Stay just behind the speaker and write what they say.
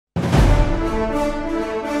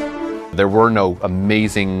there were no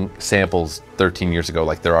amazing samples 13 years ago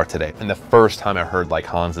like there are today. And the first time I heard like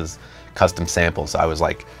Hans's custom samples, I was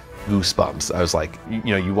like goosebumps. I was like, you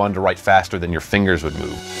know, you wanted to write faster than your fingers would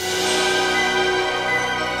move.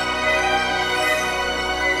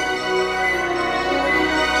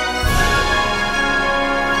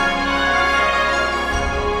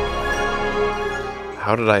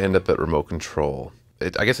 How did I end up at remote control?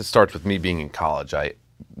 I guess it starts with me being in college.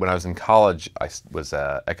 When I was in college, I was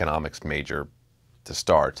an economics major to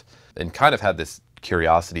start, and kind of had this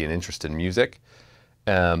curiosity and interest in music,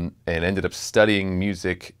 and ended up studying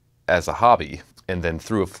music as a hobby. And then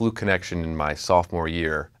through a fluke connection in my sophomore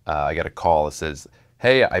year, I got a call that says,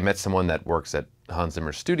 "Hey, I met someone that works at Hans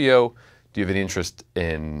Zimmer's studio. Do you have any interest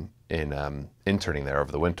in interning there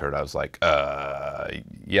over the winter?" And I was like,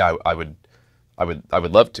 "Yeah, I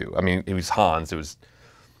would love to." I mean, it was Hans. It was,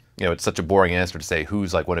 you know, it's such a boring answer to say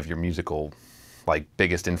who's like one of your musical, like,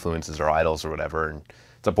 biggest influences or idols or whatever. And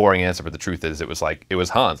it's a boring answer, but the truth is, it was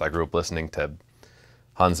Hans. I grew up listening to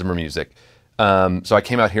Hans Zimmer music. So I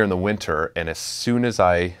came out here in the winter, and as soon as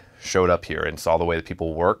I showed up here and saw the way that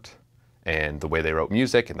people worked and the way they wrote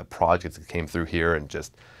music and the projects that came through here and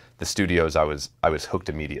just the studios, I was hooked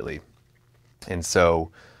immediately. And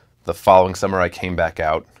so the following summer, I came back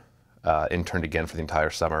out. Interned again for the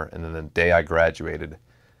entire summer, and then the day I graduated,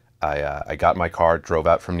 I got in my car, drove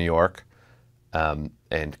out from New York, and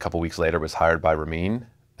a couple weeks later was hired by Ramin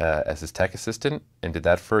as his tech assistant, and did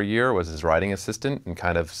that for a year, was his writing assistant, and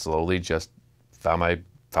kind of slowly just found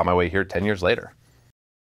my way here 10 years later.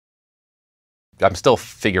 I'm still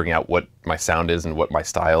figuring out what my sound is and what my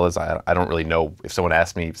style is. I don't really know. If someone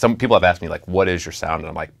asks me, some people have asked me, like, what is your sound? And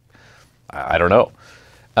I'm like, I don't know.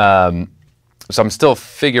 So I'm still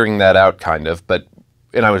figuring that out, kind of,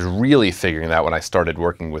 and I was really figuring that when I started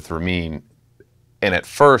working with Ramin. And at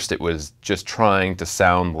first it was just trying to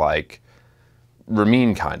sound like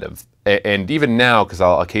Ramin, kind of. And even now, because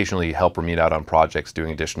I'll occasionally help Ramin out on projects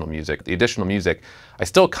doing additional music, the additional music, I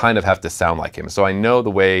still kind of have to sound like him. So I know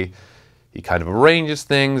the way he kind of arranges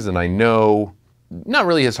things, and I know not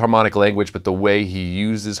really his harmonic language, but the way he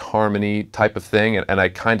uses harmony type of thing, and I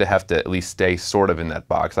kind of have to at least stay sort of in that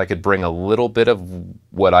box. I could bring a little bit of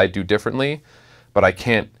what I do differently, but I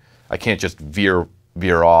can't just veer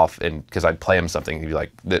off, and because I'd play him something, he'd be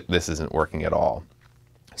like, this isn't working at all.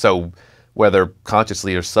 So whether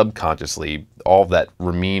consciously or subconsciously, all that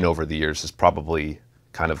Ramin over the years has probably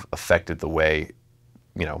kind of affected the way,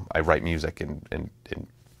 you know, I write music and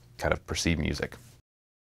kind of perceive music.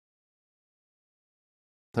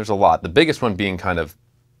 There's a lot. The biggest one being kind of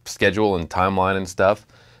schedule and timeline and stuff.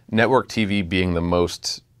 Network TV being the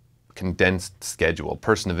most condensed schedule.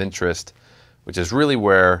 Person of Interest, which is really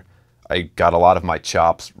where I got a lot of my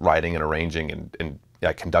chops writing and arranging, and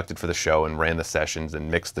I conducted for the show and ran the sessions and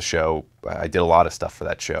mixed the show. I did a lot of stuff for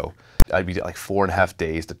that show. I'd be like 4.5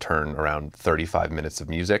 days to turn around 35 minutes of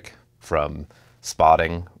music, from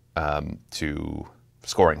spotting to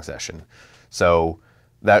scoring session. So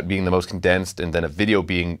that being the most condensed, and then a video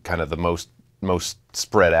being kind of the most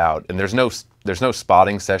spread out. And there's no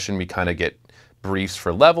spotting session. We kind of get briefs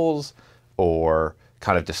for levels, or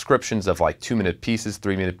kind of descriptions of like 2-minute pieces,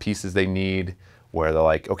 3-minute pieces they need, where they're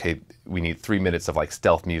like, okay, we need 3 minutes of like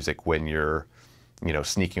stealth music when you're, you know,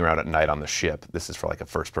 sneaking around at night on the ship. This is for like a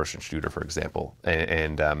first-person shooter, for example.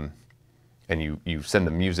 And you send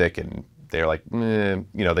them music, and they're like, you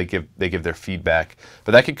know, they give their feedback.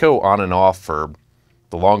 But that could go on and off for.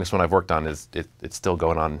 The longest one I've worked on it's still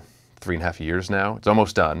going on 3.5 years now. It's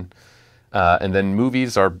almost done. And then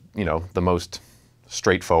movies are, you know, the most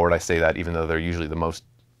straightforward. I say that even though they're usually the most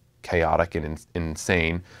chaotic and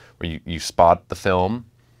insane, where you spot the film,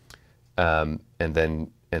 and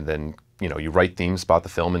then you know, you write themes, spot the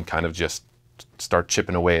film, and kind of just start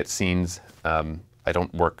chipping away at scenes. I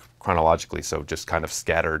don't work chronologically, so just kind of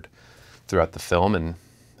scattered throughout the film, and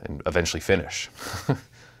eventually finish.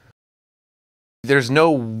 There's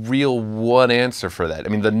no real one answer for that. I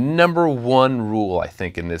mean, the number one rule, I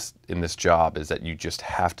think, in this job is that you just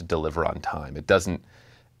have to deliver on time. It doesn't,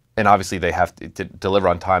 and obviously they have to deliver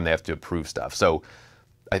on time. They have to approve stuff. So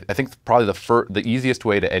I think probably the easiest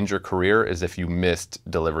way to end your career is if you missed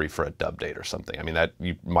delivery for a dub date or something. I mean, that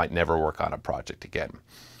you might never work on a project again.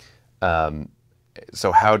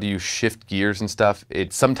 So how do you shift gears and stuff?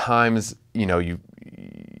 It's sometimes, you know,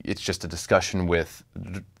 it's just a discussion with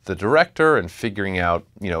the director and figuring out,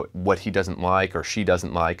 you know, what he doesn't like or she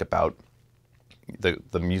doesn't like about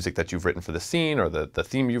the music that you've written for the scene, or the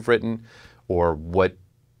theme you've written, or what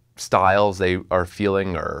styles they are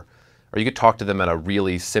feeling, or you could talk to them at a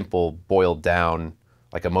really simple, boiled down,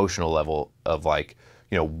 like emotional level of like,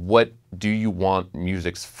 what do you want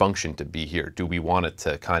music's function to be here? Do we want it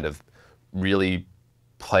to kind of really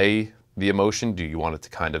play the emotion? Do you want it to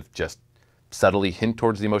kind of just subtly hint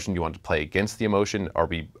towards the emotion? Do you want it to play against the emotion? Are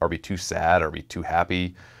we too sad? Are we too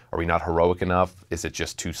happy? Are we not heroic enough? Is it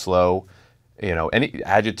just too slow? Any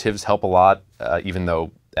adjectives help a lot, even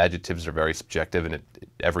though adjectives are very subjective, and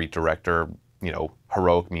every director,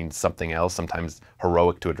 heroic means something else. Sometimes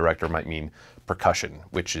heroic to a director might mean percussion,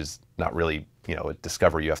 which is not really, a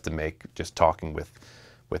discovery you have to make just talking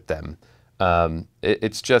with them.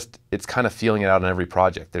 It's kind of feeling it out on every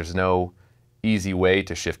project. There's no easy way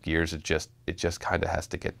to shift gears. It just kind of has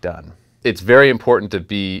to get done. It's very important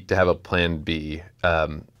to have a plan B.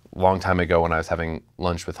 Long time ago, when I was having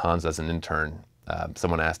lunch with Hans as an intern,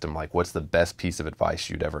 someone asked him, like, what's the best piece of advice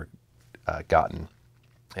you'd ever gotten?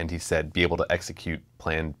 And he said, be able to execute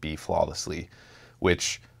plan B flawlessly,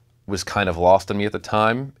 which was kind of lost on me at the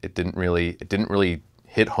time. It didn't really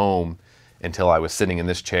hit home until I was sitting in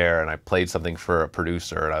this chair and I played something for a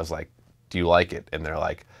producer and I was like, do you like it? And they're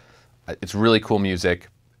like, it's really cool music.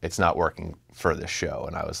 It's not working for this show.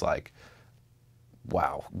 And I was like,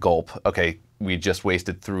 wow, gulp. Okay, we just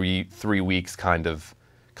wasted three weeks kind of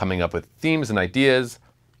coming up with themes and ideas,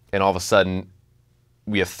 and all of a sudden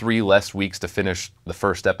we have 3 less weeks to finish the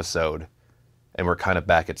first episode, and we're kind of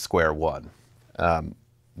back at square one.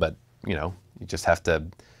 But you just have to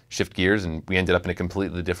shift gears, and we ended up in a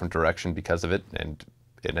completely different direction because of it, and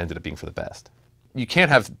it ended up being for the best. You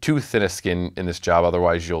can't have too thin a skin in this job,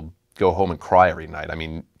 otherwise you'll go home and cry every night. I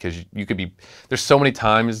mean, because you could be, there's so many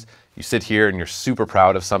times you sit here and you're super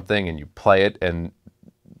proud of something and you play it, and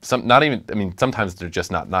sometimes they're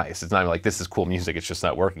just not nice. It's not even like, this is cool music, it's just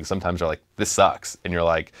not working. Sometimes they're like, this sucks. And you're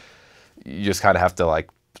like, you just kind of have to like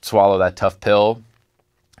swallow that tough pill.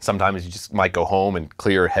 Sometimes you just might go home and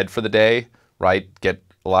clear your head for the day, right? Get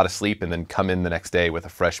a lot of sleep and then come in the next day with a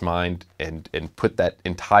fresh mind and put that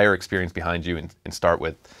entire experience behind you and start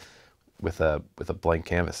with a blank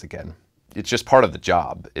canvas again. It's just part of the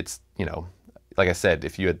job. It's, like I said,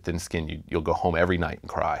 if you had thin skin, you'll go home every night and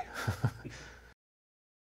cry.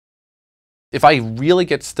 If I really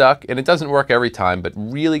get stuck, and it doesn't work every time, but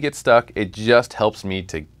really get stuck, it just helps me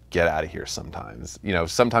to get out of here sometimes.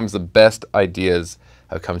 Sometimes the best ideas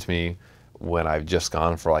have come to me when I've just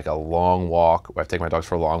gone for like a long walk, or I've taken my dogs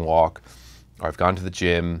for a long walk, or I've gone to the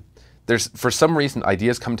gym. For some reason,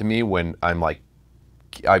 ideas come to me when I'm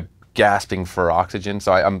gasping for oxygen.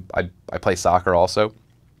 So I play soccer also.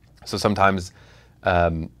 So sometimes,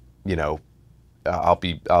 I'll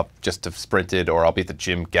just have sprinted, or I'll be at the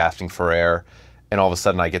gym gasping for air, and all of a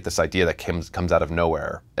sudden I get this idea that comes out of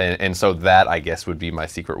nowhere. And so that, I guess, would be my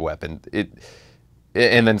secret weapon.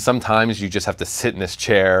 And then sometimes you just have to sit in this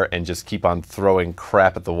chair and just keep on throwing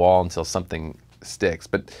crap at the wall until something sticks.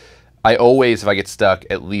 But I always, if I get stuck,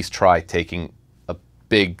 at least try taking a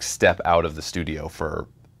big step out of the studio for,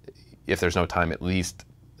 if there's no time, at least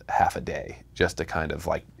half a day, just to kind of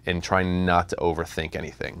and try not to overthink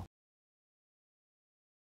anything.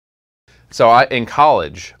 So in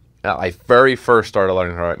college, I very first started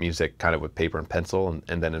learning how to write music kind of with paper and pencil,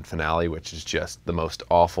 and then in Finale, which is just the most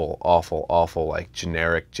awful,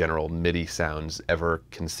 generic, general MIDI sounds ever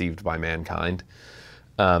conceived by mankind.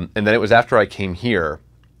 And then it was after I came here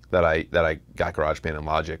that I got GarageBand and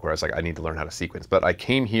Logic, where I was like, I need to learn how to sequence. But I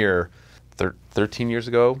came here 13 years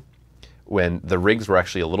ago, when the rigs were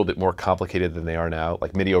actually a little bit more complicated than they are now.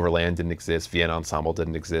 Like MIDI over LAN didn't exist, Vienna Ensemble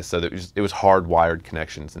didn't exist, so it was hardwired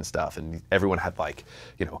connections and stuff, and everyone had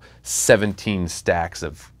 17 stacks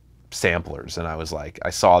of samplers, and I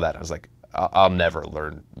saw that, I was like, I'll never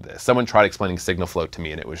learn this. Someone tried explaining signal flow to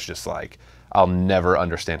me, and it was just like, I'll never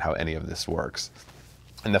understand how any of this works.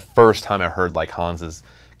 And the first time I heard Hans's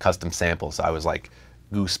custom samples, I was like,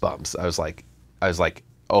 goosebumps. I was like,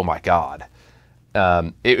 oh my God.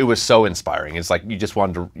 It was so inspiring. It's like you just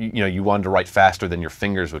wanted to, you wanted to write faster than your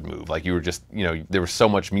fingers would move. Like you were just, there was so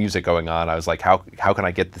much music going on. I was like, how can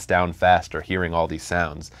I get this down faster, hearing all these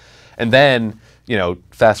sounds? And then,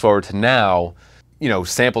 fast forward to now,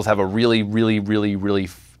 samples have a really, really, really, really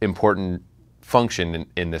important function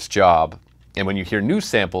in this job. And when you hear new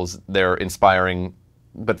samples, they're inspiring,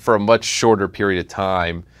 but for a much shorter period of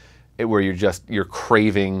time, where you're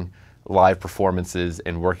craving live performances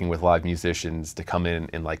and working with live musicians to come in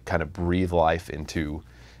and kind of breathe life into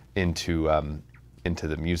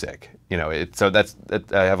the music. So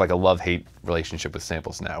I have a love-hate relationship with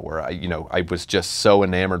samples now, where I was just so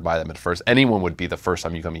enamored by them at first. Anyone would be the first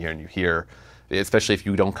time you come here and you hear, especially if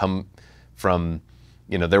you don't come from,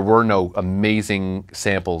 there were no amazing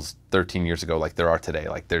samples 13 years ago like there are today.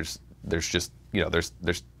 There's just,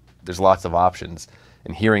 there's lots of options.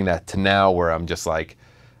 and hearing that to now where I'm just like,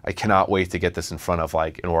 I cannot wait to get this in front of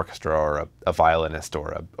like an orchestra or a violinist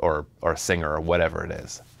or a singer or whatever it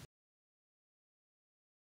is.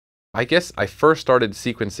 I guess I first started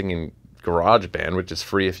sequencing in GarageBand, which is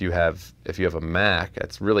free if you have a Mac.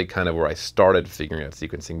 That's really kind of where I started figuring out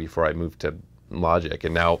sequencing before I moved to Logic,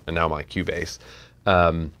 and now my Cubase.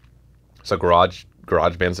 So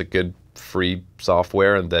GarageBand's a good free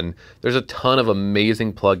software, and then there's a ton of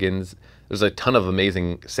amazing plugins. There's a ton of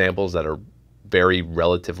amazing samples that are very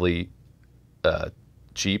relatively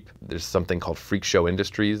cheap. There's something called Freak Show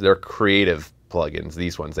Industries. They're creative plugins.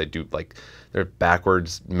 These ones, they do like, they're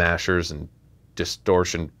backwards mashers and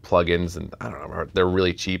distortion plugins, and I don't know, they're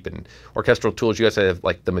really cheap. And Orchestral Tools, you guys have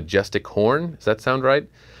like the Majestic Horn. Does that sound right?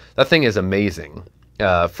 That thing is amazing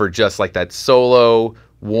for just like that solo,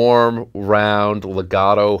 warm, round,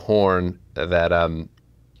 legato horn that,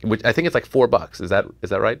 which I think it's like $4. Is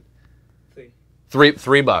that right?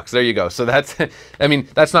 $3. There you go. So that's, I mean,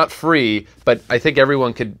 that's not free, but I think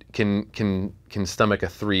everyone can stomach a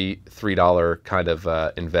 $3 kind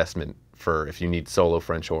of investment for if you need solo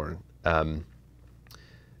French horn.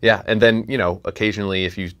 Yeah, and then, you know, occasionally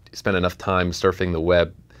if you spend enough time surfing the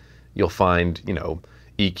web, you'll find, you know,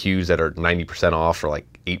 EQs that are 90% off for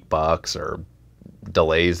like $8, or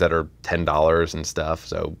delays that are $10 and stuff.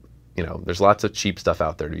 So, you know, there's lots of cheap stuff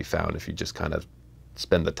out there to be found if you just kind of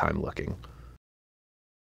spend the time looking.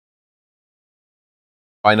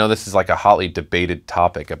 I know this is like a hotly debated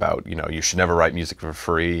topic about, you know, you should never write music for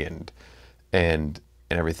free and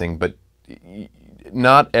everything, but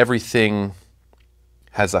not everything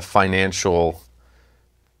has a financial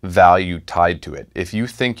value tied to it. If you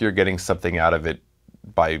think you're getting something out of it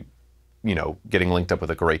by, you know, getting linked up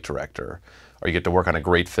with a great director, or you get to work on a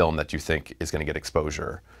great film that you think is going to get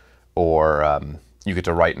exposure, or you get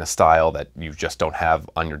to write in a style that you just don't have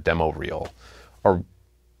on your demo reel, or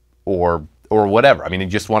whatever. I mean, you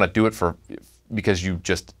just want to do it because you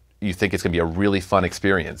think it's going to be a really fun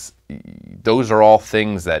experience. Those are all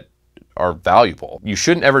things that are valuable. You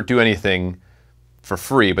shouldn't ever do anything for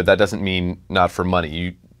free, but that doesn't mean not for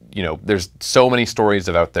money. You know, there's so many stories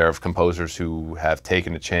out there of composers who have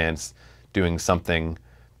taken a chance doing something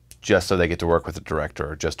just so they get to work with a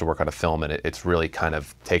director or just to work on a film, and it's really kind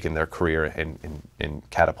of taken their career and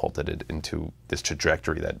catapulted it into this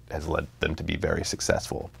trajectory that has led them to be very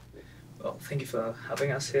successful. Well, thank you for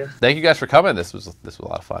having us here. Thank you guys for coming. This was a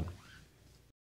lot of fun.